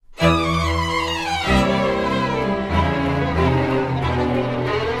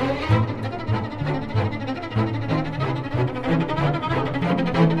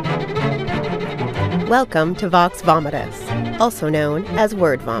Welcome to Vox Vomitus, also known as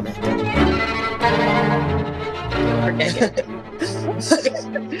Word Vomit.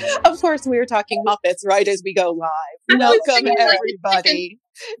 Of course, we are talking Muppets right as we go live. Welcome, everybody.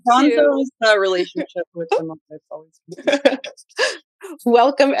 Gonzo's relationship with the Muppets always.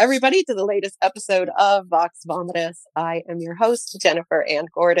 Welcome, everybody, to the latest episode of Vox Vomitus. I am your host, Jennifer Ann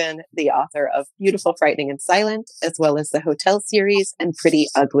Gordon, the author of Beautiful, Frightening, and Silent, as well as the Hotel series and Pretty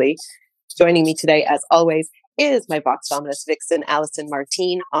Ugly. Joining me today, as always, is my Vox Vomitus vixen, Allison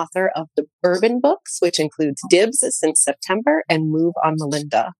Martine, author of the Bourbon books, which includes Dibs Since September and Move on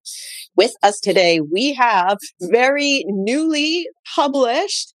Melinda. With us today, we have very newly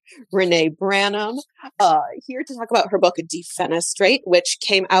published Renee Branham, here to talk about her book, Defenestrate, which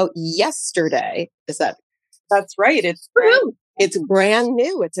came out yesterday. That's right. It's brand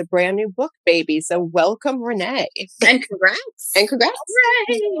new. It's a brand new book, baby. So welcome, Renee. And congrats. And congrats.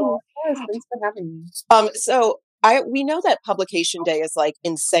 Yes, thanks for having me. So we know that publication day is like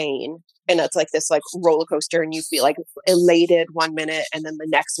insane. And it's like this like roller coaster, and you feel like elated one minute, and then the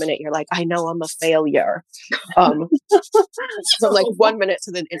next minute you're like, I know I'm a failure. From like 1 minute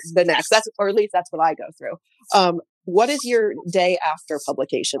to the next. Or at least that's what I go through. What is your day after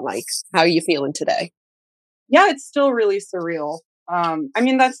publication like? How are you feeling today? Yeah, it's still really surreal. I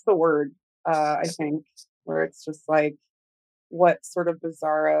mean, that's the word, I think, where it's just like, what sort of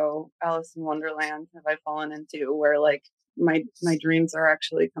bizarro Alice in Wonderland have I fallen into, where like my dreams are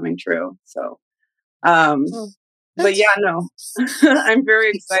actually coming true. So, but yeah, no, I'm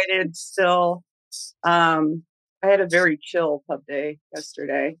very excited still. I had a very chill pub day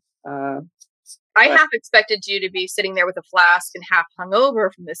yesterday. I half expected you to be sitting there with a flask and half hungover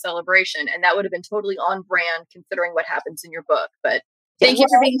from the celebration, and that would have been totally on brand considering what happens in your book. But thank you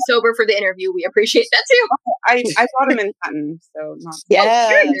for being sober for the interview. We appreciate that too. I bought a Manhattan, so not.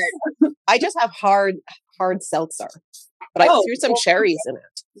 Yeah, I just have hard seltzer, but I threw some cherries in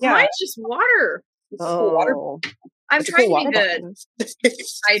it. Yeah, mine's just water. Oh, I'm trying to be good,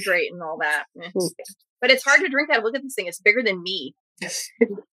 hydrate and all that. But it's hard to drink that. Look at this thing; it's bigger than me.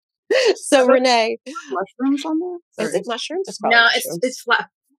 So Renee, mushrooms on there? Is it mushrooms? No, it's flat.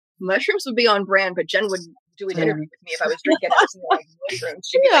 Mushrooms would be on brand, but Jen wouldn't do an interview with me if I was drinking like mushrooms.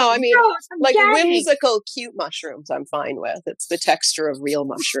 I mean, like whimsical, cute mushrooms, I'm fine with. It's the texture of real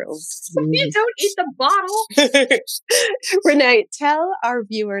mushrooms. You don't eat the bottle. Renee, tell our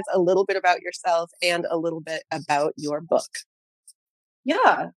viewers a little bit about yourself and a little bit about your book.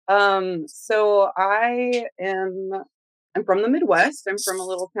 Yeah. So I'm from the Midwest. I'm from a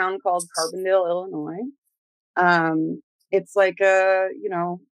little town called Carbondale, Illinois. It's like a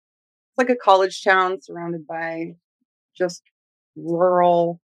college town surrounded by just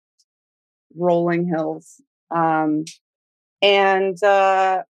rural, rolling hills. And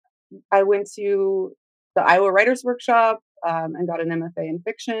I went to the Iowa Writers Workshop and got an MFA in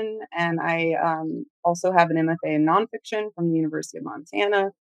fiction. And I also have an MFA in nonfiction from the University of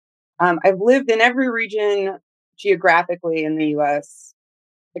Montana. I've lived in every region geographically in the U.S.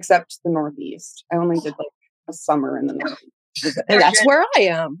 except the Northeast. I only did like a summer in the Northeast. And that's where I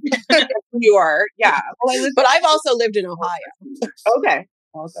am. You are, yeah. Well, but I've also lived in Ohio. Okay,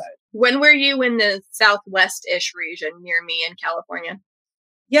 all good. When were you in the Southwest-ish region near me in California?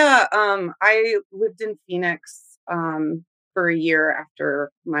 Yeah, I lived in Phoenix for a year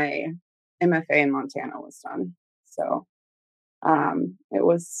after my MFA in Montana was done. So it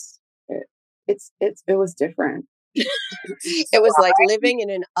was different. It was like living in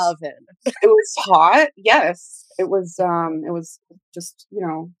an oven. It was hot. Yes. It was just,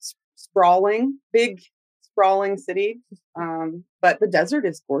 big sprawling city. But the desert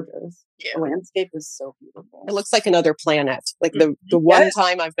is gorgeous. Yeah. The landscape is so beautiful. It looks like another planet. Like the one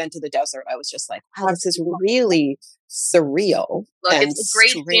time I've been to the desert, I was just like, wow, this is really surreal. Look, it's a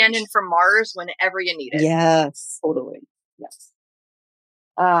great stand-in for Mars whenever you need it. Yes. Totally. Yes.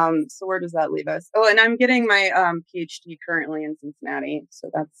 So where does that leave us? Oh, and I'm getting my PhD currently in Cincinnati. So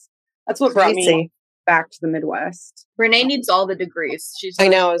that's what brought me back to the Midwest. Renee needs all the degrees. I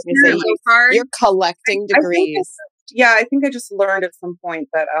know. I was going to say, you're collecting degrees. I think I just learned at some point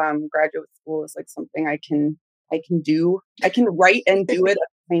that graduate school is like something I can do. I can write and do it at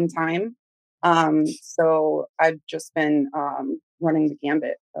the same time. So I've just been running the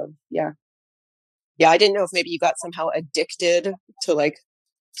gambit of Yeah, I didn't know if maybe you got somehow addicted to like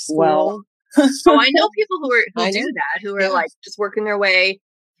school. Well, I know people who do that, who are like just working their way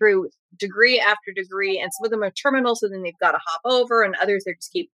through degree after degree, and some of them are terminal, so then they've got to hop over, and others they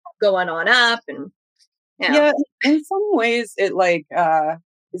just keep going on up. And yeah, in some ways it like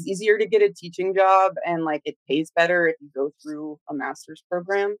is easier to get a teaching job, and like it pays better if you go through a master's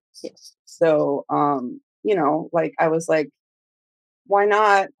program. Yes. So, you know, like I was like, why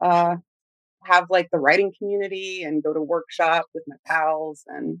not have like the writing community and go to workshop with my pals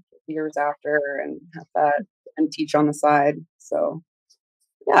and years after and have that and teach on the side. So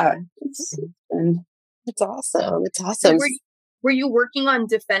yeah, it's been It's awesome. It's awesome. Were you working on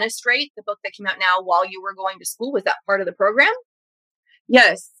Defenestrate, the book that came out now, while you were going to school? Was that part of the program?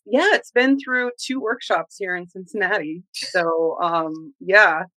 Yes. Yeah, it's been through 2 workshops here in Cincinnati. So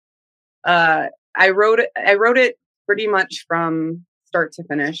yeah. I wrote it pretty much from start to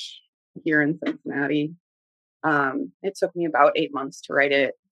finish here in Cincinnati. It took me about 8 months to write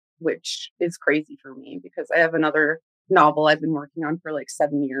it, which is crazy for me because I have another novel I've been working on for like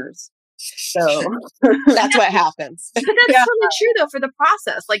 7 years. So that's what happens. But that's totally true though for the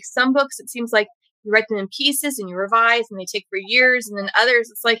process. Like some books, it seems like you write them in pieces and you revise and they take for years. And then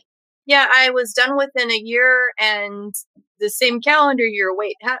others, it's like, yeah, I was done within a year and the same calendar year.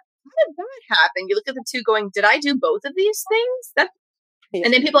 Wait, how did that happen? You look at the two going, did I do both of these things?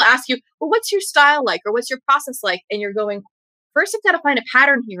 And then people ask you, well, what's your style like? Or what's your process like? And you're going, first I've got to find a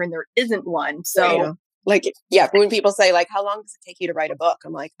pattern here and there isn't one. So like, yeah, when people say like, how long does it take you to write a book?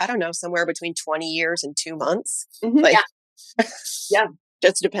 I'm like, I don't know, somewhere between 20 years and 2 months. Mm-hmm. Like, yeah.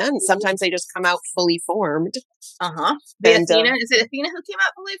 Just depends. Sometimes they just come out fully formed. Uh-huh. Athena, is it Athena who came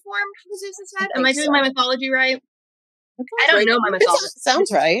out fully formed? Was this said? Am I doing my mythology right? I don't know my mythology.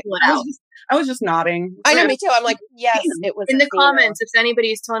 Sounds right. I was just nodding. I know, me too. I'm like, yes, it was in the Athena. comments. If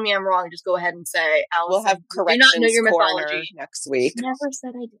anybody's telling me I'm wrong, just go ahead and say, Allison, we'll have corrections. Do not know your mythology next week. Never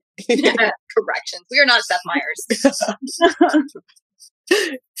said I did. Corrections. We are not Seth Meyers.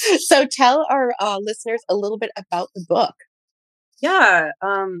 So tell our listeners a little bit about the book. Yeah.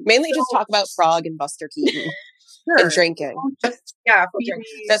 Mainly just talk about Frog and Buster Keaton. Sure. And drinking. Yeah.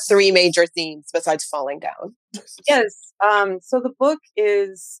 The 3 major themes besides falling down. Yes. So the book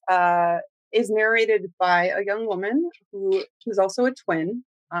is narrated by a young woman who's also a twin.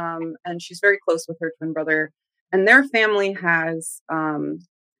 And she's very close with her twin brother. And their family has a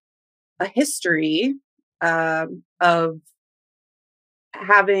history of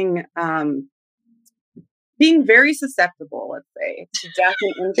having being very susceptible, let's say, to death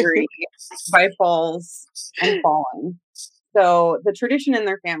and injury by falls and falling. So the tradition in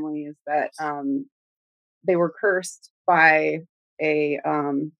their family is that they were cursed by a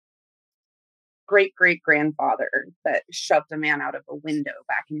great-great-grandfather that shoved a man out of a window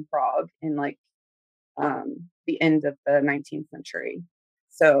back in Prague in like the end of the 19th century.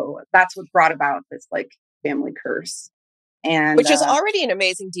 So that's what brought about this like family curse. And which is already an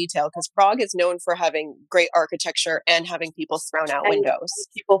amazing detail because Prague is known for having great architecture and having people thrown out windows.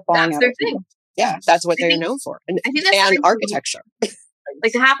 People falling out. That's their thing. Yeah, that's what they're known for. And architecture.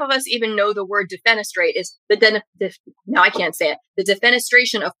 Like half of us even know the word defenestrate is now I can't say it. The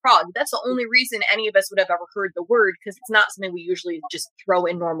defenestration of Prague. That's the only reason any of us would have ever heard the word because it's not something we usually just throw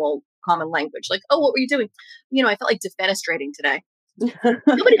in normal common language. Like, oh, what were you doing? You know, I felt like defenestrating today.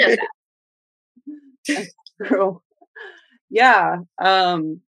 Nobody does that. That's true. Yeah.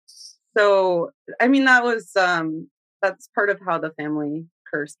 So, I mean, that was, that's part of how the family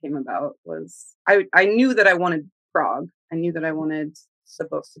curse came about was I knew that I wanted Prague. I knew that I wanted the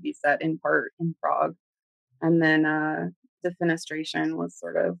book to be set in part in Prague. And then, defenestration was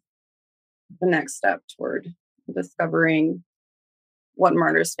sort of the next step toward discovering what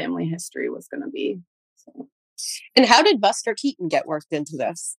Martyr's family history was going to be. So. And how did Buster Keaton get worked into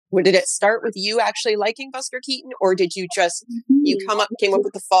this? Did it start with you actually liking Buster Keaton, or did you just came up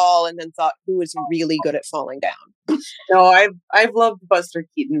with the fall and then thought who was really good at falling down? No, I've loved Buster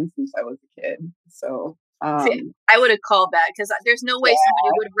Keaton since I was a kid. So see, I would have called that because there's no way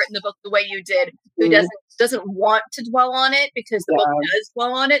somebody would have written the book the way you did who doesn't want to dwell on it because the book does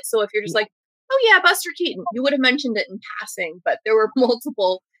dwell on it. So if you're just like, oh yeah, Buster Keaton, you would have mentioned it in passing, but there were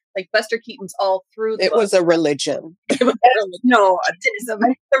multiple. Like Buster Keaton's all through the book. Was a religion. No,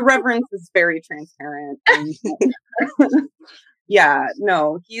 the reverence is very transparent. And, yeah,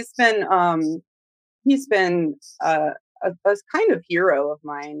 no, he's been a kind of hero of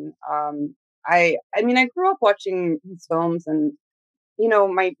mine. I mean, I grew up watching his films, and you know,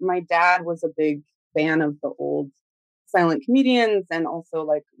 my dad was a big fan of the old silent comedians, and also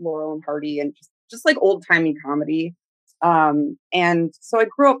like Laurel and Hardy, and just like old timey comedy. And so I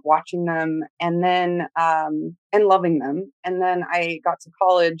grew up watching them and then, and loving them. And then I got to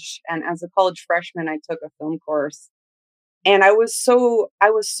college, and as a college freshman, I took a film course, and I was so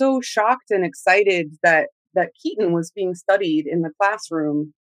shocked and excited that Keaton was being studied in the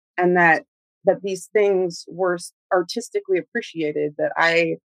classroom, and that that these things were artistically appreciated, that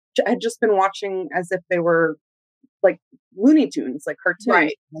I had just been watching as if they were like Looney Tunes, like cartoons.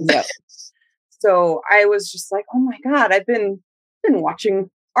 Right. Yeah. So I was just like, oh my God, I've been watching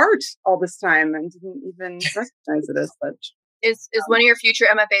art all this time and didn't even recognize it as such. Is one of your future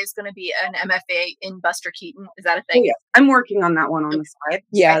MFAs going to be an MFA in Buster Keaton? Is that a Oh, thing? yeah. I'm working on that one on the side.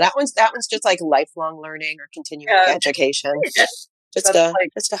 Yeah, that one's just like lifelong learning or continuing education. Just a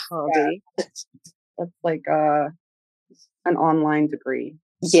hobby. Yeah. That's like an online degree.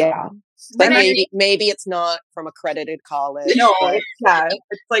 Yeah. Like maybe it's not from accredited college. No, it's like,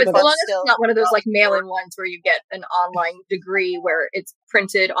 but so long as it's not one of those like mail-in ones where you get an online degree where it's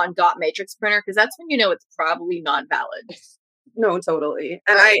printed on dot matrix printer, because that's when you know it's probably not valid. No, totally.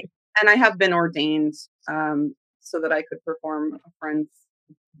 And I have been ordained so that I could perform a friend's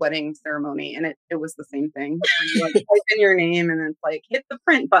wedding ceremony, and it was the same thing. You like type in your name and it's like hit the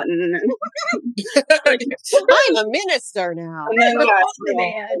print button. I'm a minister now. And then,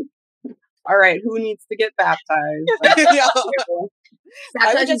 all right, who needs to get baptized? Yeah.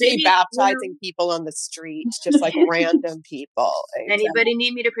 I would just be baptizing people on the street, just like random people. Anybody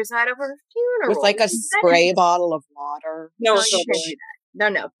need me to preside over a funeral? With like a spray bottle of water? No,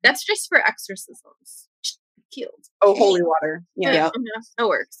 no, that's just for exorcisms. Killed. Oh, holy water. Yeah. It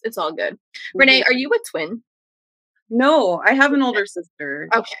works. It's all good. Renee, are you a twin? No, I have an older sister.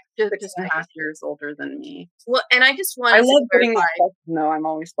 Okay. Just 6.5 years older than me. Well, and I just want to love getting that question, though. I'm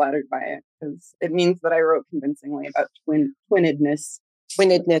always flattered by it because it means that I wrote convincingly about twinnedness.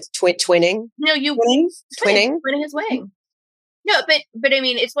 Twinning? No, you twinning his wing. No, but I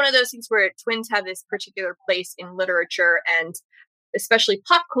mean, it's one of those things where twins have this particular place in literature and especially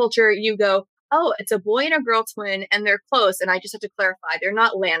pop culture. You go, oh, it's a boy and a girl twin, and they're close. And I just have to clarify, they're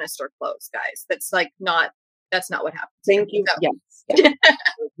not Lannister close, guys. That's not what happens. Thank you. No. Yes.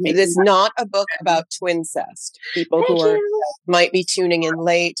 It is not a book about twincest. People who might be tuning in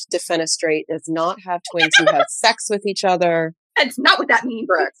late, Defenestrate does not have twins who have sex with each other. That's not what that means.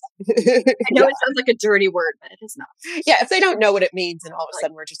 I know it sounds like a dirty word, but it is not. Yeah, if they don't know what it means, and all of a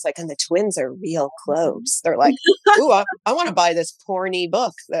sudden we're just like, and the twins are real close. They're like, ooh, I want to buy this porny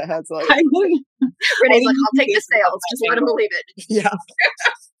book that has like. Renee's like, I'll take the sales. Just let them believe it. Yeah.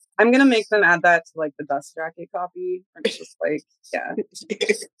 I'm gonna make them add that to like the dust jacket copy. It's just like, yeah.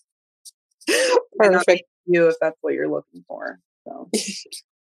 Perfect. You if that's what you're looking for. So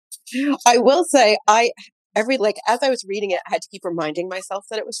I will say as I was reading it, I had to keep reminding myself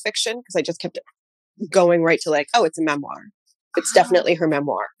that it was fiction because I just kept going right to like, oh, it's a memoir. It's definitely her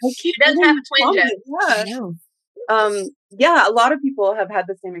memoir. It doesn't have a twin yet. Yeah. I know. Yeah, a lot of people have had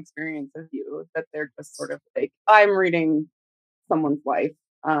the same experience as you, that they're just sort of like, I'm reading someone's life.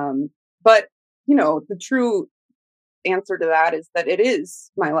 But the true answer to that is that it is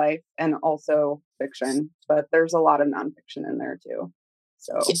my life and also fiction, but there's a lot of nonfiction in there too.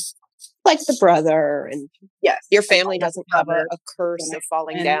 So like the brother, and yes, your family doesn't have a curse of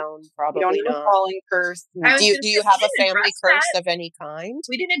falling down. Probably you don't need a falling curse. No. Do you have a family curse of any kind?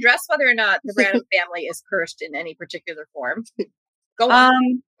 We didn't address whether or not the Branham family is cursed in any particular form. Go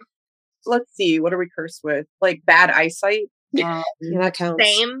on. Let's see. What are we cursed with? Like bad eyesight. Yeah, that counts.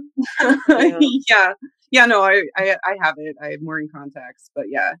 Same. Yeah. No, I have it. I'm wearing contacts, but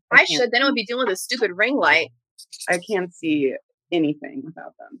yeah. I should. Then I would be dealing with a stupid ring light. I can't see anything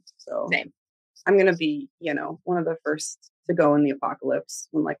without them. So same. I'm gonna be, one of the first to go in the apocalypse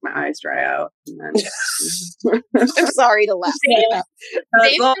when like my eyes dry out. And then... I'm sorry to laugh.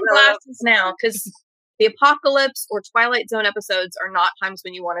 Save some glasses now, because the apocalypse or Twilight Zone episodes are not times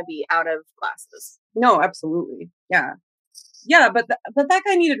when you want to be out of glasses. No, absolutely. Yeah, but that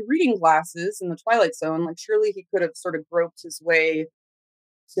guy needed reading glasses in the Twilight Zone. Like, surely he could have sort of groped his way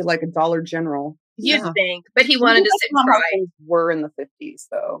to like a Dollar General. You'd think, but he wanted to sit and cry. Things were in the 50s,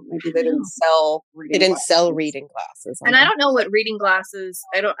 though. Maybe they didn't sell reading. They didn't sell reading glasses, and I don't know what reading glasses.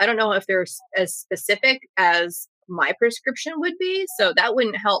 I don't know if they're as specific as my prescription would be. So that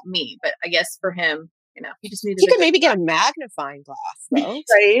wouldn't help me. But I guess for him, he just needed. He could maybe get a magnifying glass, though,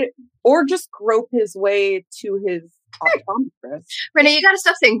 right? Or just grope his way to his optometrist. Renee, you got to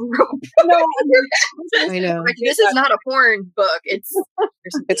stop saying grope. No, I know. Like, this is not a porn book. It's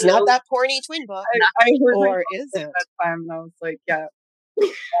not that porny twin book. I heard or is it? That time, and I was like, yeah.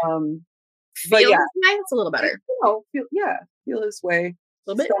 But yeah, it's a little better. Feel his way.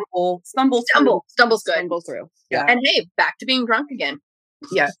 A little bit. Stumbles good. Stumble through. Yeah. And hey, back to being drunk again.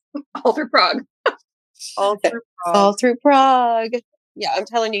 Yeah. All through Prague. All through Prague. Yeah, I'm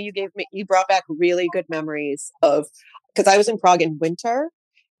telling you, you brought back really good memories of, because I was in Prague in winter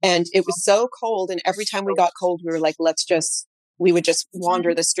and it was so cold. And every time we got cold, we were like, let's just we would just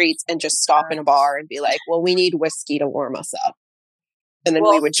wander the streets and just stop in a bar and be like, well, we need whiskey to warm us up. And then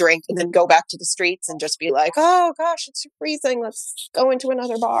we would drink and then go back to the streets and just be like, oh gosh, it's freezing. Let's go into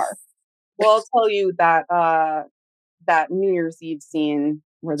another bar. Well, I'll tell you that that New Year's Eve scene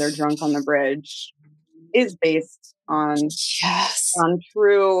where they're drunk on the bridge is based on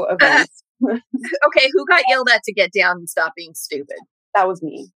true events. Okay, who got yelled at to get down and stop being stupid? That was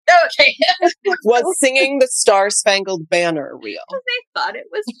me. Okay. Was singing the Star Spangled Banner real? They thought it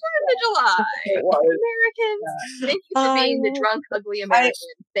was 4th of July. It was. Americans. Thank you for being the drunk, ugly American.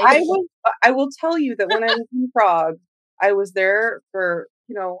 I will tell you that when I was in Prague, I was there for,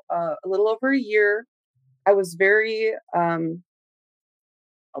 a little over a year. I was very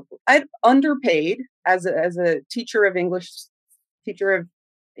underpaid as a teacher of English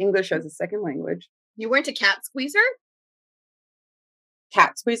as a second language. You weren't a cat squeezer?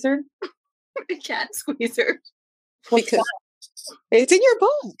 Cat squeezer? A cat squeezer. Because it's in your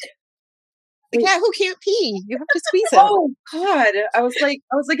book. The cat who can't pee. You have to squeeze it. Oh God. I was like,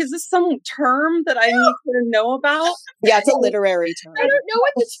 is this some term that I need to know about? Yeah, it's a literary term. I don't know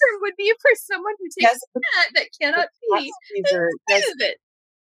what the term would be for someone who takes a cat that cannot pee. Yes.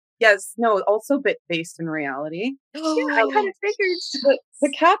 Yes, no, also based in reality. Yeah, I kind of figured. The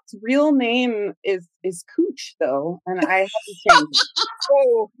cat's real name is Cooch, though, and I had to change it.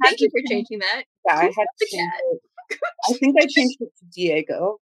 Oh, thank you for changing that. Yeah, I had to change it. I think I changed it to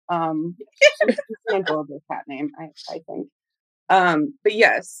Diego. It's an adorable cat name, I think. But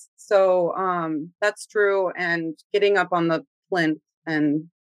yes, so that's true. And getting up on the plinth, and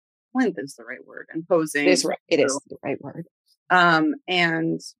plinth is the right word, and posing. It is right. It is the right word. And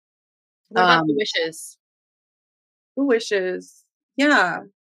what about the wishes? The wishes, yeah.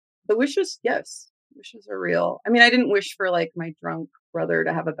 The wishes, yes. Wishes are real. I mean, I didn't wish for like my drunk brother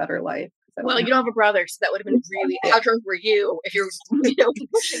to have a better life. Well, you don't have a brother, so that would have been really. How drunk were you? If you're,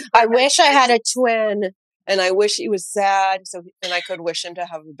 I wish I had a twin, and I wish he was sad, and I could wish him to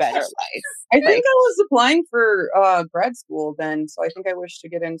have a better life. I think I was applying for grad school then, so I think I wished to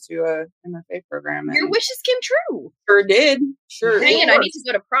get into a MFA program. Your wishes came true. Sure did. Sure. Dang it! I need to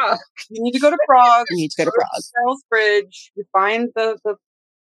go to Prague. You need to go to Prague. You need to go to Prague. Charles Bridge. You find the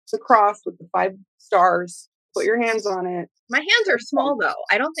cross with the 5 stars. Put your hands on it. My hands are small though.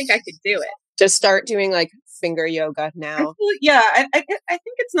 I don't think I could do it. Just start doing like finger yoga now. I think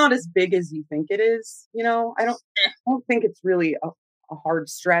it's not as big as you think it is. I don't think it's really a hard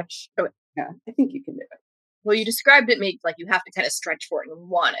stretch. But yeah, I think you can do it. Well, you described it like you have to kind of stretch for it and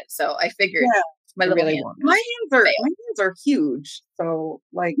want it. So I figured my little really hands. My hands are huge. So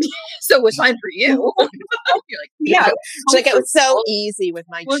like, so it was fine for you. You're like, yeah, it's like it was so easy with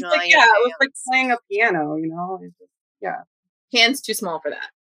my giant. It was like playing a piano. It's just, hands too small for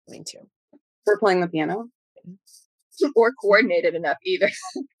that. Me too. For playing the piano, or coordinated enough either.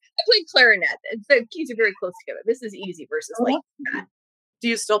 I played clarinet. The keys are very close together. This is easy versus like that. Do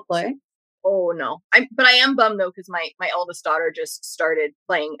you still play? Oh no, but I am bummed though because my eldest daughter just started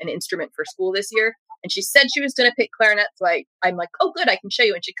playing an instrument for school this year, and she said she was going to pick clarinet. So I'm like, oh good, I can show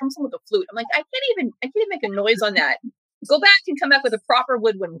you. And she comes in with a flute. I'm like, I can't even make a noise on that. Go back and come back with a proper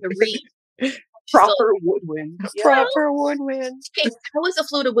woodwind with a reed. Proper woodwind. Yeah. Proper woodwind. Okay, how is a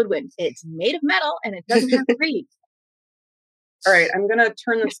flute a woodwind? It's made of metal and it doesn't have a reed. All right, I'm gonna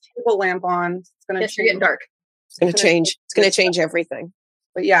turn this table lamp on. It's gonna get dark. It's gonna change. It's gonna change everything.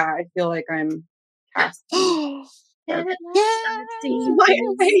 But yeah, I feel like I'm cast. Yeah.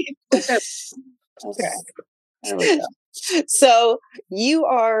 Okay. There we go. So you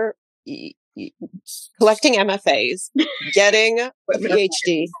are collecting MFAs, getting a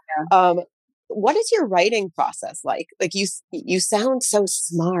PhD. Yeah. What is your writing process like? Like you sound so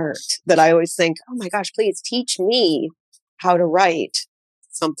smart that I always think, oh my gosh, please teach me how to write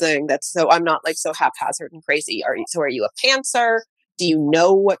something so I'm not like so haphazard and crazy. Are you a pantser? Do you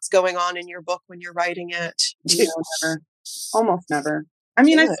know what's going on in your book when you're writing it? No, never. Almost never. I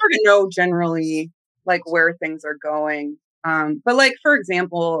mean, I sort of know generally like where things are going. But like, for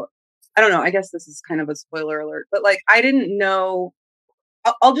example, I don't know, I guess this is kind of a spoiler alert, but like, I didn't know,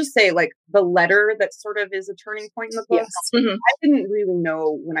 I'll just say like the letter that sort of is a turning point in the book. Yes. Mm-hmm. I didn't really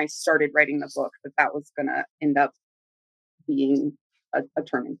know when I started writing the book that was going to end up being a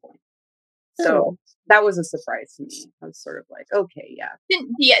turning point. So that was a surprise to me. I was sort of like, okay, yeah. Then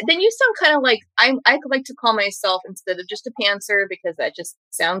you sound kind of like, I like to call myself, instead of just a pantser, because that just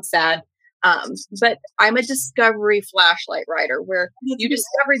sounds sad. But I'm a discovery flashlight writer, where you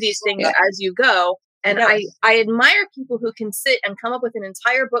discover these things as you go. And I admire people who can sit and come up with an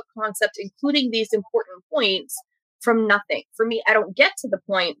entire book concept, including these important points, from nothing. For me, I don't get to the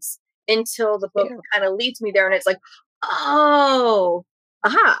points until the book kind of leads me there. And it's like, Oh,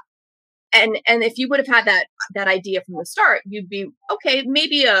 aha. And if you would have had that idea from the start, you'd be okay,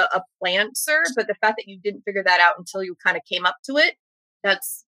 maybe a planter, but the fact that you didn't figure that out until you kind of came up to it,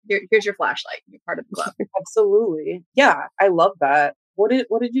 here's your flashlight. You're part of the club. Absolutely. Yeah, I love that. What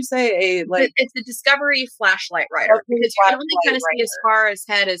did you say? It's the Discovery flashlight writer, because you can only kind of see as far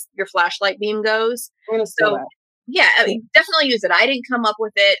ahead as your flashlight beam goes. I'm gonna steal that. Yeah, I mean, definitely use it. I didn't come up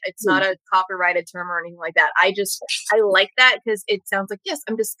with it. It's not a copyrighted term or anything like that. I like that because it sounds like, yes,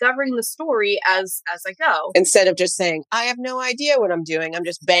 I'm discovering the story as I go. Instead of just saying, I have no idea what I'm doing. I'm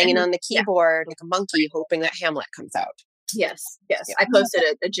just banging on the keyboard like a monkey, hoping that Hamlet comes out. Yes. Yeah. I posted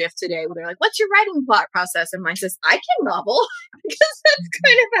a GIF today where they're like, what's your writing plot process? And mine says, I can novel, because that's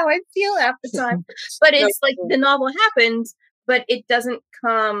kind of how I feel half the time. But it's like the novel happens, but it doesn't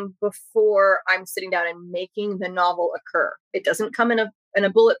come before I'm sitting down and making the novel occur. It doesn't come in a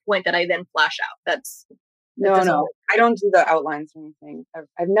bullet point that I then flash out. No. I don't do the outlines or anything.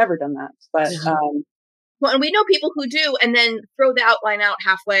 I've never done that. But well, and we know people who do, and then throw the outline out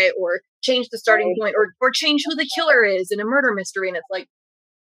halfway, or change the starting point, or change who the killer is in a murder mystery. And it's like,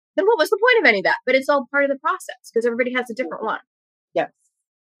 then what was the point of any of that? But it's all part of the process because everybody has a different one. Yes.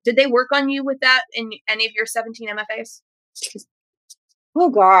 Did they work on you with that in any of your 17 MFAs? Oh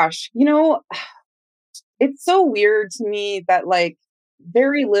gosh, it's so weird to me that like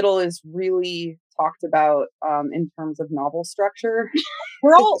very little is really talked about in terms of novel structure.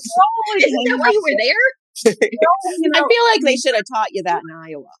 We're all like, isn't that why you were there? I feel like they should have taught you that in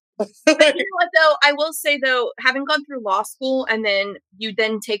Iowa. But you know what, though? I will say, though, having gone through law school and then you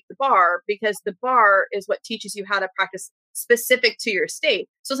then take the bar, because the bar is what teaches you how to practice specific to your state.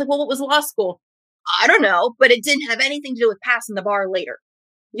 So it's like, well, what was law school? I don't know, but it didn't have anything to do with passing the bar later.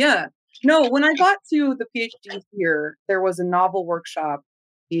 Yeah. No, when I got to the PhD here, there was a novel workshop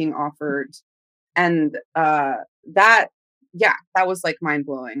being offered. And that was like mind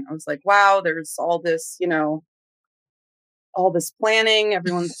blowing. I was like, wow, there's all this, all this planning.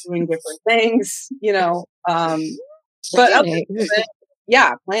 Everyone's doing different things, but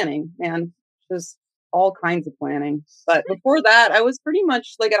planning, man, just all kinds of planning. But before that, I was pretty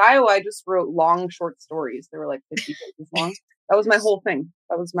much like at Iowa, I just wrote long short stories. They were like 50 pages long. That was my whole thing.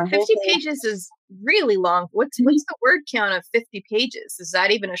 That was my 50 pages is really long. What's the word count of 50 pages? Is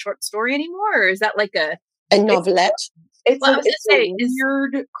that even a short story anymore? Or is that like a novelette? It's a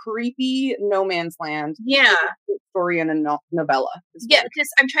weird, creepy no man's land. Yeah. Story in a novella. Yeah, because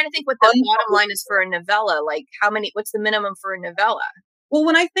I'm trying to think what the bottom line is for a novella. Like what's the minimum for a novella? Well,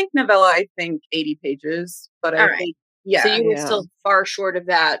 when I think novella, I think 80 pages. But I think, so you were still far short of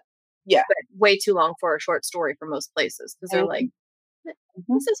that. Yeah. But way too long for a short story for most places. Because they're like,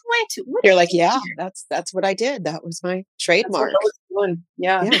 this is way too. You're like, yeah, that's what I did. That was my trademark.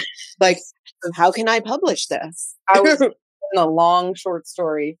 Yeah. Like, how can I publish this? I was in a long short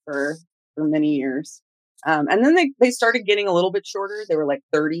story for many years. And then they started getting a little bit shorter. They were like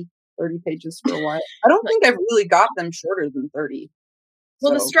 30 pages for a while. I don't think I've really got them shorter than 30.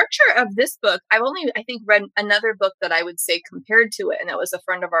 Well, the structure of this book, I've only, I think, read another book that I would say compared to it. And that was a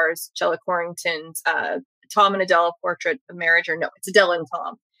friend of ours, Chella Corrington's Tom and Adela Portrait of Marriage, or no, it's Adela and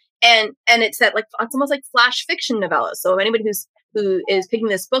Tom. And it's that it's almost like flash fiction novella. So anybody who is picking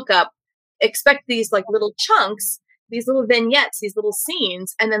this book up, expect these like little chunks, these little vignettes, these little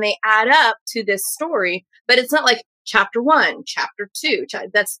scenes, and then they add up to this story. But it's not like chapter 1, chapter 2.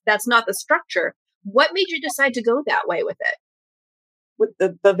 That's not the structure. What made you decide to go that way with it? With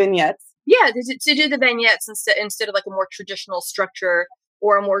the vignettes? Yeah, to do the vignettes instead of like a more traditional structure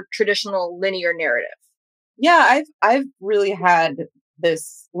or a more traditional linear narrative. Yeah, I've really had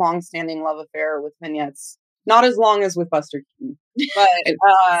this long-standing love affair with vignettes. Not as long as with Buster Keaton. But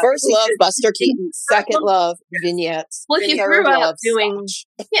first love, Buster Keaton. Second love, vignettes. Well, if you grew up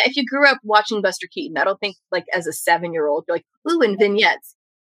if you grew up watching Buster Keaton, I don't think like as a 7-year-old, you're like, ooh, and vignettes.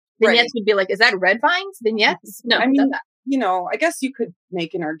 Vignettes would be like, is that red vines? Vignettes? No, I mean, I guess you could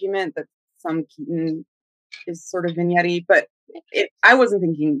make an argument that some Keaton is sort of vignette-y, but I wasn't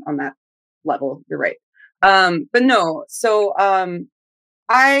thinking on that level. You're right. But no, so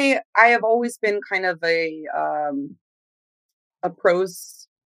I have always been kind of a prose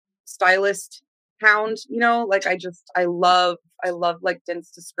stylist hound, like I love like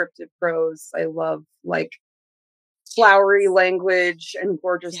dense descriptive prose. I love like flowery language and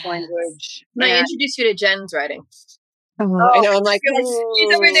gorgeous language. When I introduced you to Jen's writing. I know. I'm like,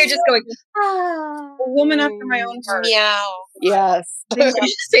 she's over there just going, a woman after my own heart. Meow. Yes. Did you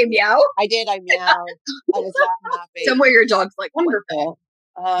just say meow? I did. I meowed. I was that happy. Somewhere your dog's like, wonderful.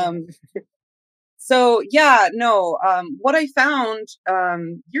 So yeah, no, what I found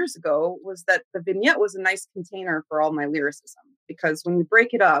years ago was that the vignette was a nice container for all my lyricism, because when you break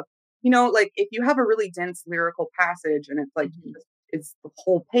it up, like if you have a really dense lyrical passage and it's like it's the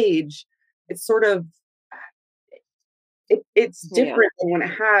whole page, it's sort of it's different than when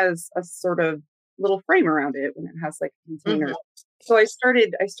it has a sort of little frame around it, when it has like a container. So I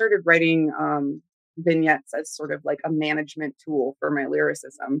started writing vignettes as sort of like a management tool for my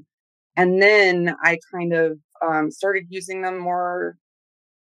lyricism. And then I kind of started using them more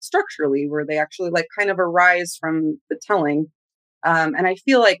structurally, where they actually like kind of arise from the telling. And I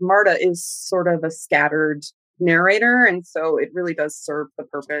feel like Marta is sort of a scattered narrator. And so it really does serve the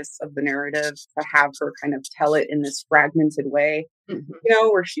purpose of the narrative to have her kind of tell it in this fragmented way,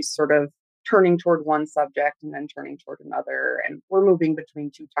 where she's sort of turning toward one subject and then turning toward another. And we're moving between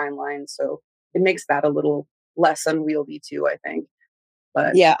two timelines. So it makes that a little less unwieldy too, I think.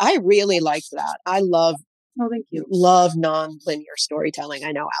 But yeah, I really liked that. I love thank you. Love non-linear storytelling.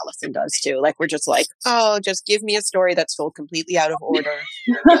 I know Allison does too. Like, we're just like, oh, just give me a story that's told completely out of order.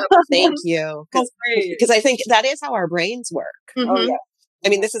 Thank you. Because I think that is how our brains work. Oh yeah. I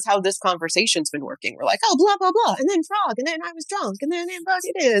mean, this is how this conversation's been working. We're like, oh, blah, blah, blah. And then frog. And then I was drunk. And then and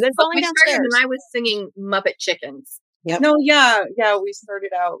then falling downstairs. And I was singing Muppet Chickens. Yep. No, yeah. We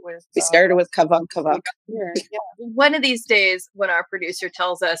started out with... Kavuk Kavuk. Yeah. One of these days, when our producer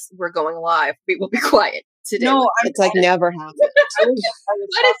tells us we're going live, we will be quiet today. No, it's like never happened.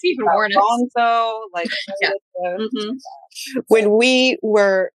 Let us even warn us. Gonzo, like... When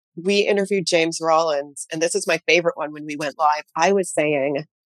we interviewed James Rollins, and this is my favorite one when we went live, I was saying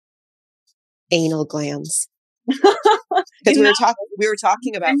anal glands. Because we were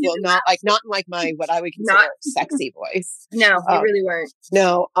talking about, well, not like my what I would consider sexy voice. No, you really weren't.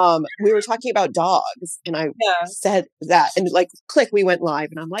 No, we were talking about dogs, and I said that, and like, click, we went live,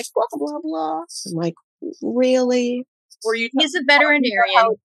 and I'm like, blah blah blah. I'm like, really? Were you? He's a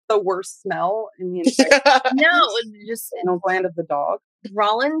veterinarian. The worst smell in the entire no, just anal gland of the dog.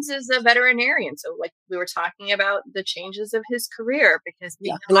 Rollins is a veterinarian, so like we were talking about the changes of his career because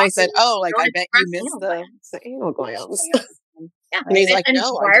and I said, oh, like I bet you missed the anal glands. Yeah, and he's like,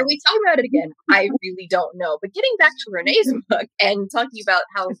 no. Why are we talking about it again? I really don't know. But getting back to Renee's book and talking about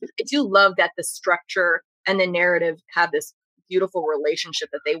how I do love that the structure and the narrative have this beautiful relationship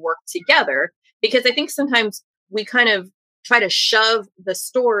that they work together, because I think sometimes we kind of try to shove the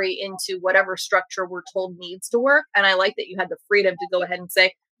story into whatever structure we're told needs to work. And I like that you had the freedom to go ahead and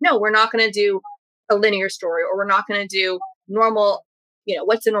say, no, we're not going to do a linear story, or we're not going to do normal,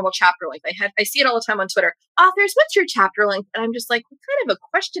 what's the normal chapter length? I see it all the time on Twitter. Authors, what's your chapter length? And I'm just like, what kind of a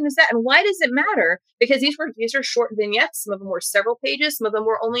question is that? And why does it matter? Because these are short vignettes. Some of them were several pages. Some of them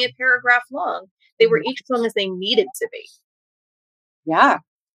were only a paragraph long. They were each as long as they needed to be. Yeah.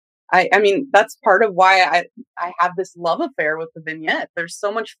 I mean, that's part of why I have this love affair with the vignette. There's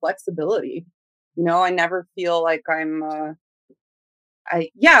so much flexibility. I never feel like I'm,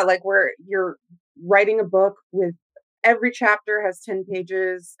 like where you're writing a book with every chapter has 10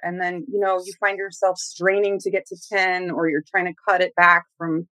 pages. And then, you find yourself straining to get to 10, or you're trying to cut it back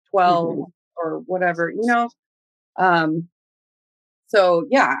from 12 or whatever, So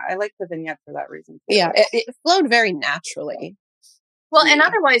yeah, I like the vignette for that reason. Yeah. It flowed very naturally. Well, and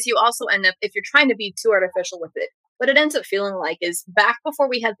otherwise you also end up, if you're trying to be too artificial with it, what it ends up feeling like is back before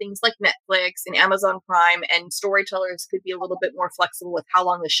we had things like Netflix and Amazon Prime and storytellers could be a little bit more flexible with how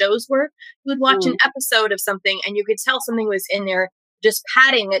long the shows were. You would watch an episode of something and you could tell something was in there, just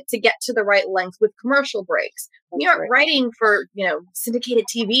padding it to get to the right length with commercial breaks. We aren't writing for, syndicated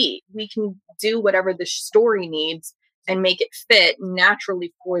TV. We can do whatever the story needs and make it fit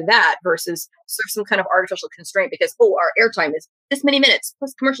naturally for that versus serve some kind of artificial constraint because, our airtime is this many minutes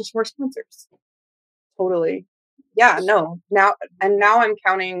plus commercials for sponsors. Totally. Yeah, no. Now I'm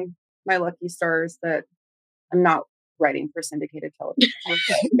counting my lucky stars that I'm not writing for syndicated television.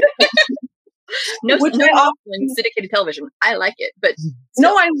 No syndicated television. I like it, but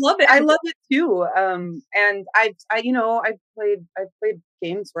no, I love it. I love it too. And I played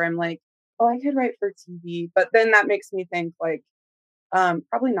games where I'm like, oh, I could write for TV, but then that makes me think like,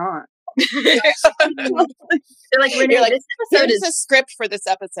 probably not. They're like, Renee, this episode is a script for this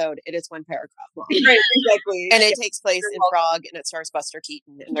episode. It is one paragraph long. Right, exactly. And it takes place in Prague and it stars Buster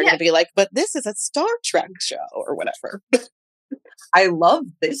Keaton. And they're going to be like, but this is a Star Trek show or whatever. I love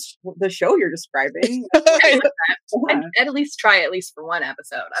the show you're describing. I'd at least try at least for one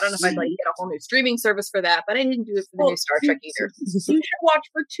episode. I don't know if I'd get a whole new streaming service for that, but I didn't do it for the new Star Trek either. You should watch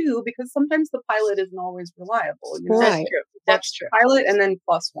for 2 because sometimes the pilot isn't always reliable. Right. That's true. Pilot and then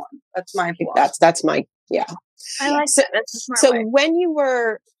 +1. That's my that's my, yeah. I like that. That's a smart way. When you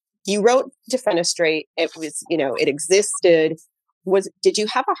were you wrote Defenestrate. It was, it existed. Did you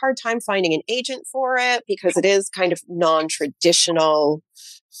have a hard time finding an agent for it? Because it is kind of non-traditional.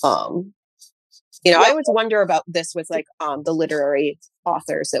 I always wonder about this with like the literary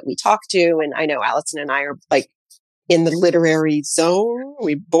authors that we talk to. And I know Allison and I are like in the literary zone.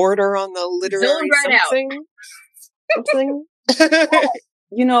 We border on the literary zone right something.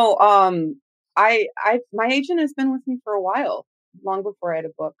 My agent has been with me for a while, long before I had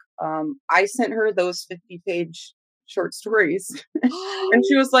a book. I sent her those 50-page short stories, and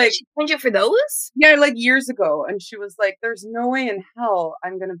she was like, "She sent you for those?" Yeah, like years ago. And she was like, "There's no way in hell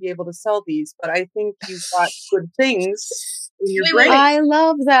I'm going to be able to sell these, but I think you've got good things in your brain." I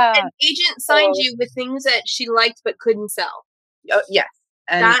love that. An agent signed you with things that she liked but couldn't sell. Yes,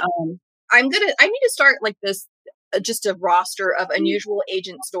 and I need to start like this. Just a roster of unusual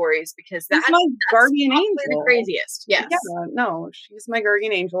agent stories, because that's my guardian angel. The craziest. Yes. Yeah, no, she's my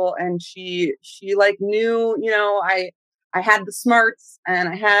guardian angel, and she like knew, I had the smarts and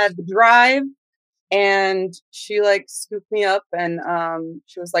I had the drive, and she like scooped me up, and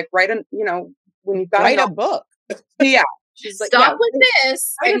she was like, when you've got write a book. Yeah. She's like, stop with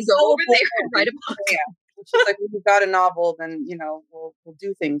this and go over there and write a book. Yeah. She's like, when you've got a novel, then we'll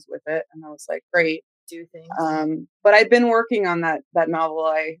do things with it. And I was like, great. Do things. But I've been working on that novel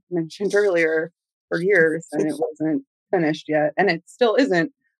I mentioned earlier for years, and it wasn't finished yet, and it still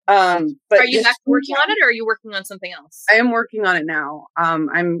isn't. But are you back working on it, or are you working on something else? I am working on it now.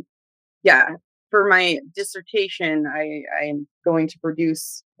 For my dissertation, I'm going to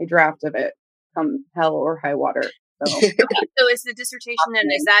produce a draft of it, come hell or high water. So, okay, so is the dissertation then,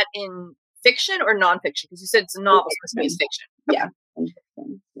 is that in fiction or nonfiction? Because you said it's a novel, so it's fiction. Yeah, in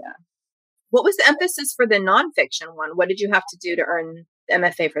fiction. Yeah. What was the emphasis for the nonfiction one? What did you have to do to earn the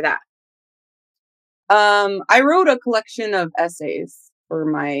MFA for that? I wrote a collection of essays for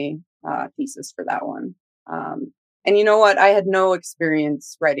my thesis for that one. And you know what? I had no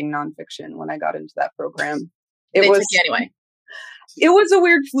experience writing nonfiction when I got into that program. They took you anyway. It was a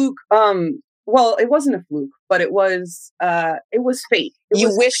weird fluke. Well, it wasn't a fluke, but it was fate.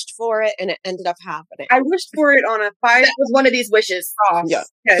 You wished for it, and it ended up happening. I wished for it on a 5. That was one of these wishes. Yeah.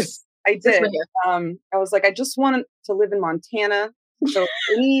 Yes. I did. I was like, I just wanted to live in Montana. So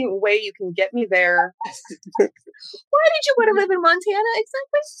any way you can get me there. Why did you want to live in Montana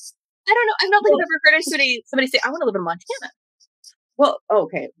exactly? I don't know. I'm not like I've ever heard somebody say, I want to live in Montana. Well,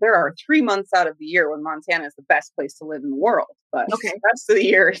 okay. There are 3 months out of the year when Montana is the best place to live in the world. But the rest of the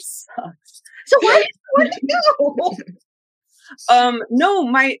year it sucks. So why did you go? No,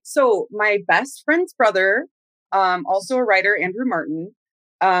 my best friend's brother, also a writer, Andrew Martin,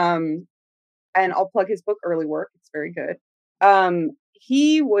 and I'll plug his book, Early Work. It's very good.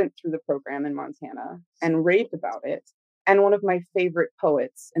 He went through the program in Montana and raved about it. And one of my favorite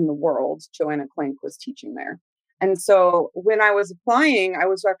poets in the world, Joanna Klink, was teaching there. And so when I was applying, I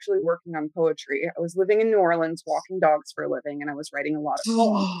was actually working on poetry. I was living in New Orleans, walking dogs for a living, and I was writing a lot of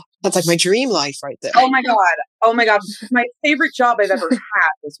poems. That's like my dream life right there. Oh my God. My favorite job I've ever had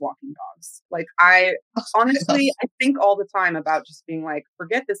was walking dogs. Like I think all the time about just being like,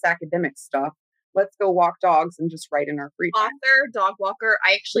 forget this academic stuff. Let's go walk dogs and just write in our free time. Author, dog walker.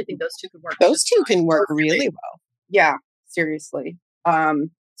 I actually think those two could work. Those two can work really well. Yeah, seriously.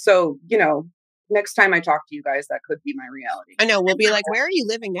 So, next time I talk to you guys, that could be my reality. I know. We'll be like, where are you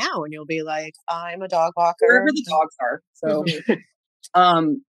living now? And you'll be like, I'm a dog walker. Wherever the dogs are. So,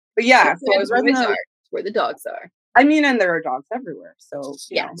 but yeah, so I was writing where the dogs are. I mean, and there are dogs everywhere. So,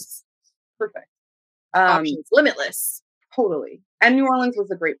 yes. Perfect. Options limitless. Totally. And New Orleans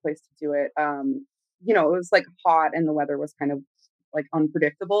was a great place to do it. It was like hot and the weather was kind of like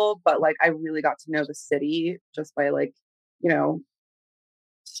unpredictable, but like I really got to know the city just by like,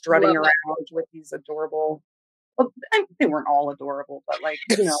 strutting around with these adorable, well, they weren't all adorable, but like,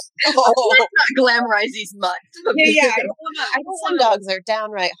 let's not glamorize these mutts. Yeah. Some dogs are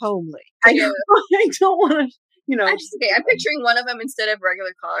downright homely. I don't want to, I'm picturing one of them, instead of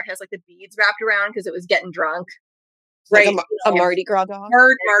regular collar, has like the beads wrapped around because it was getting drunk. Right. Like a Mardi Gras dog.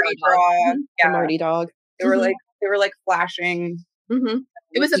 Mardi Gras. Yeah. A Mardi dog. They were like flashing. Mm-hmm.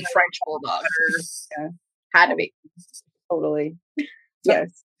 It was a French bulldog. Yeah. Had to be. Totally.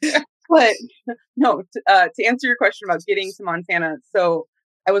 Yes. But no, to answer your question about getting to Montana. So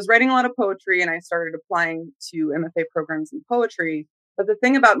I was writing a lot of poetry and I started applying to MFA programs in poetry. But the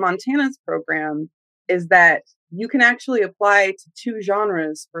thing about Montana's program is that you can actually apply to 2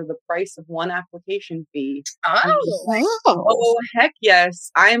 genres for the price of 1 application fee. Oh, heck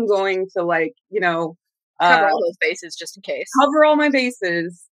yes. I'm going to cover all those bases just in case. Cover all my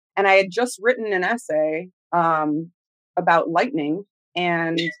bases. And I had just written an essay about lightning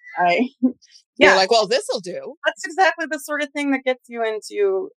And You're like, well, this'll do. That's exactly the sort of thing that gets you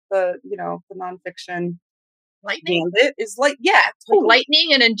into the, the nonfiction. Lightning? Gambit is like, yeah, totally.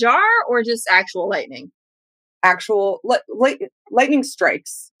 Lightning in a jar or just actual lightning? Actual lightning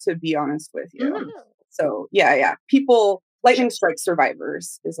strikes, to be honest with you. Mm. So yeah. Lightning strike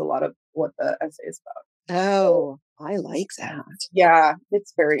survivors is a lot of what the essay is about. Oh, I like that. Yeah,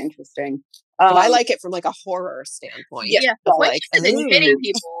 it's very interesting. But I like it from like a horror standpoint. Yeah, the point is hitting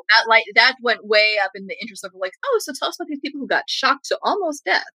people. That went way up in the interest of like, oh, so tell us about these people who got shocked to almost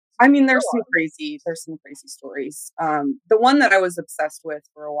death. I mean, there's some crazy stories. The one that I was obsessed with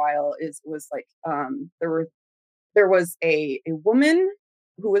for a while was like there was a woman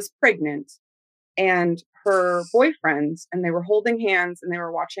who was pregnant and her boyfriend, and they were holding hands and they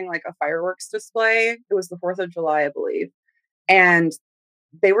were watching like a fireworks display. It was the 4th of July, I believe. And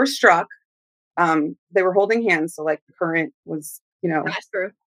they were struck. They were holding hands. So like the current was, That's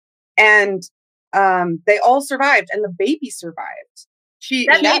true. And they all survived and the baby survived.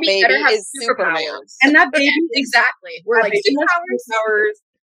 That baby is superpowers. And that baby exactly. We're like superpowers.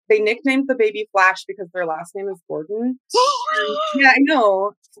 They nicknamed the baby Flash because their last name is Gordon. Yeah, I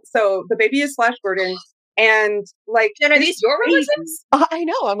know. So the baby is Flash Gordon. And like, Jen, are these your religions? I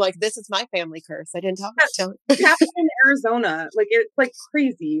know. I'm like, this is my family curse. I didn't talk to it happened in Arizona. Like it's like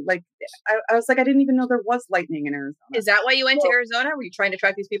crazy. Like I was like, I didn't even know there was lightning in Arizona. Is that why you went to Arizona? Were you trying to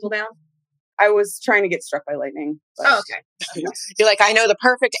track these people down? I was trying to get struck by lightning. But, okay. You're like, I know the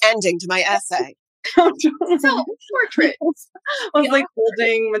perfect ending to my essay. So portrait. I was like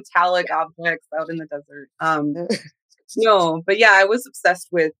holding metallic objects out in the desert. No, but yeah, I was obsessed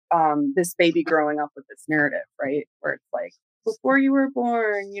with this baby growing up with this narrative, right? Where it's like, before you were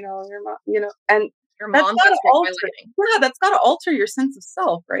born, your mom, and your mom got alter. Yeah, that's got to alter your sense of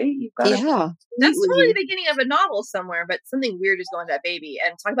self, right? You've got that's totally the beginning of a novel somewhere, but something weird is going to that baby.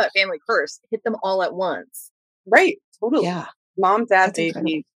 And talk about family curse, hit them all at once, right? Totally. Yeah, mom, dad, that's baby,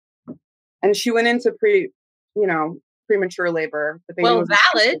 incredible. And she went into premature labor. The baby was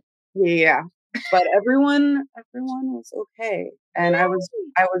valid. Yeah. But everyone was okay. And I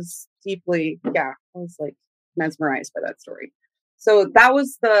was deeply, I was like mesmerized by that story. So that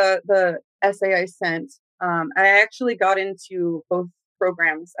was the essay I sent. I actually got into both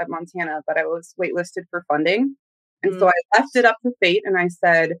programs at Montana, but I was waitlisted for funding. And so I left it up to fate and I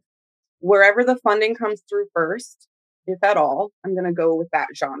said, wherever the funding comes through first, if at all, I'm going to go with that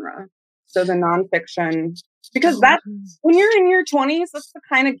genre. So the nonfiction, because that's when you're in your 20s, that's the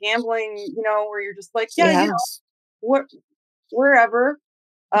kind of gambling, where you're just like, wherever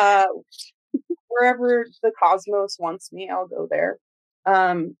the cosmos wants me, I'll go there.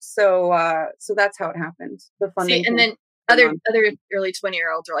 So that's how it happened. The funding. See, and then other early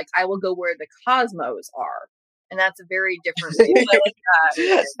 20-year-olds are like, I will go where the cosmos are. And that's a very different way. Like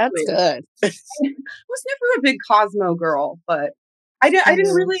that. That's good. I was never a big Cosmo girl, but I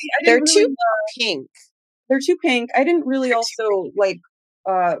didn't really. They're too pink. They're too pink. I didn't really also like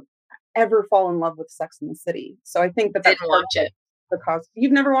ever fall in love with Sex and the City. So I think that's didn't watch it. Because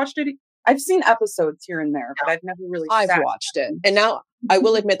you've never watched it. I've seen episodes here and there, but I've never really. I've watched it, and now I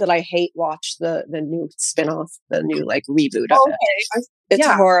will admit that I watch the new spinoff, the new like reboot of it. It's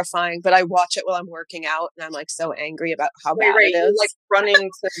horrifying, but I watch it while I'm working out, and I'm like so angry about how bad it is. Like running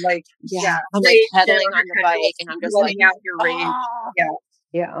to like I'm like pedaling on the bike, and I'm just like out your rage.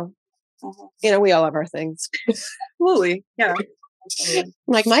 Yeah. We all have our things. Absolutely, yeah.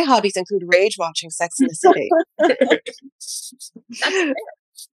 Like my hobbies include rage watching Sex and the City. That's fair.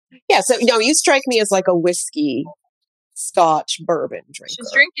 Yeah, so you strike me as like a whiskey, Scotch, bourbon drinker. She's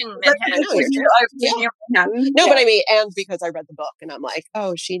drinking Manhattan. No, but I mean, and because I read the book, and I'm like,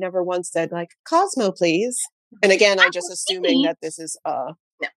 oh, she never once said like Cosmo, please. And again, I'm just assuming that this is a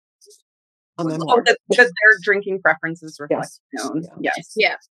memoir. That their drinking preferences reflect known. Yes.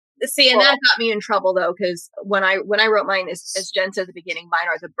 Yeah. See, and that got me in trouble though, because when I wrote mine, as Jen said at the beginning, mine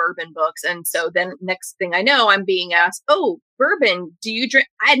are the bourbon books, and so then next thing I know, I'm being asked, "Oh, bourbon? Do you drink?"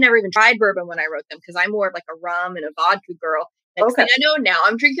 I had never even tried bourbon when I wrote them because I'm more of like a rum and a vodka girl. Next thing I know, now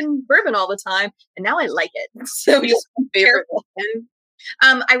I'm drinking bourbon all the time, and now I like it. So just be careful.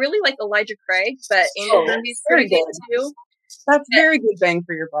 I really like Elijah Craig, but Angel Dundee's pretty good too. That's very good bang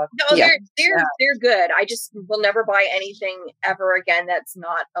for your buck. No, they're good. I just will never buy anything ever again that's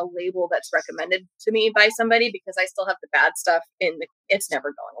not a label that's recommended to me by somebody because I still have the bad stuff it's never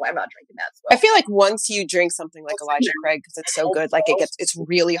going away. I'm not drinking that stuff. I feel like once you drink something like Elijah Craig, because it's so good, like it's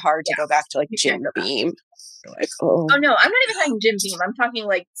really hard to go back to like Jim Beam. Like, oh no, I'm not even talking Jim Beam. I'm talking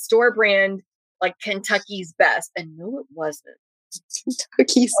like store brand, like Kentucky's Best. And no, it wasn't.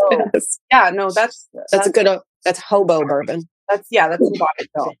 Kentucky's Best. Yeah, no, that's a good. That's hobo bourbon. That's the body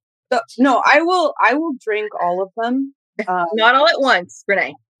fill. No, I will drink all of them. Not all at once,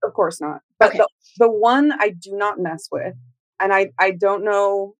 Renee. Of course not. But Okay. the one I do not mess with, and I don't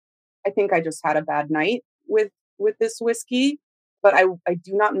know, I think I just had a bad night with this whiskey, but I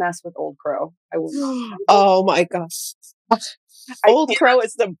do not mess with Old Crow. I will not. Oh my gosh. Old can't. Crow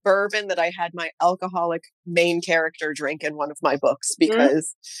is the bourbon that I had my alcoholic main character drink in one of my books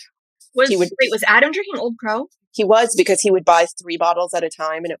because Was Adam drinking Old Crow? he would buy 3 bottles at a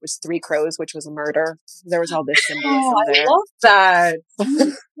time, and it was 3 crows, which was a murder. There was all this symbolism there. I love that.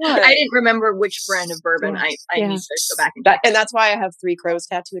 I didn't remember which brand of bourbon. I need to go back and check. And that's why I have 3 crows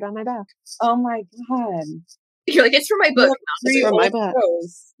tattooed on my back. Oh my God. You're like, it's from my book. It's from my book.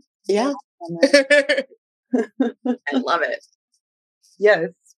 Crows. Yeah. I love it. Yes.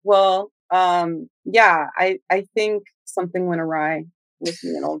 Well, yeah, I think something went awry with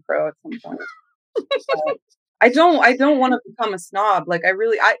me and Old Crow at some point. I don't want to become a snob. Like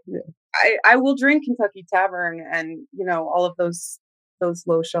I will drink Kentucky Tavern and, you know, all of those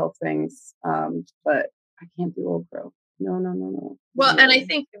low shelf things. But I can't do Old Crow. No. Well, and I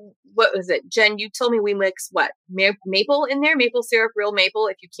think, what was it, Jen? You told me we mix what? Maple in there? Maple syrup, real maple,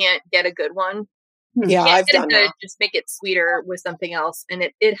 if you can't get a good one. Yeah, I've done that. Just make it sweeter with something else. And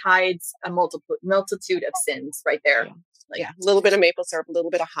it hides a multitude of sins right there. Yeah. Like, a little bit of maple syrup, a little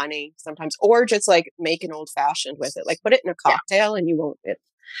bit of honey sometimes, or just like make an old fashioned with it. Like put it in a cocktail and you won't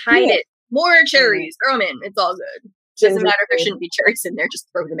hide it. More cherries, throw them in. It's all good. Doesn't matter if there shouldn't be cherries in there, just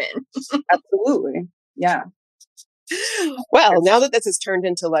throw them in. Absolutely. Yeah. Well, now that this has turned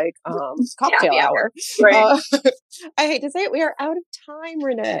into like cocktail hour, right? I hate to say it, we are out of time,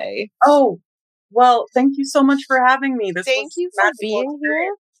 Renee. Oh, well, thank you so much for having me. Thank you for being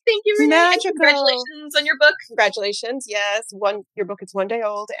here. Thank you, Renee. Congratulations on your book. Congratulations. Yes. Your book is 1 day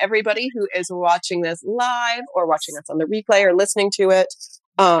old. Everybody who is watching this live or watching us on the replay or listening to it,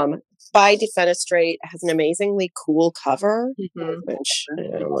 by Defenestrate has an amazingly cool cover. Mm-hmm. Which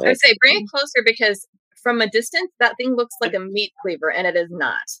I would say bring it closer because from a distance, that thing looks like a meat cleaver, and it is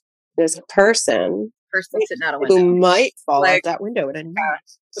not. There's a person sitting out a window who might fall out that window at any moment.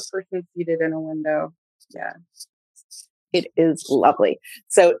 The person seated in a window. Yeah. It is lovely.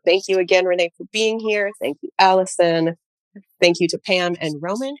 So thank you again, Renee, for being here. Thank you, Allison. Thank you to Pam and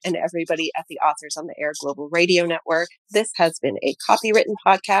Roman and everybody at the Authors on the Air Global Radio Network. This has been a copywritten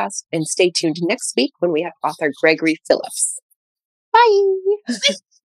podcast, and stay tuned next week when we have author Gregory Phillips. Bye.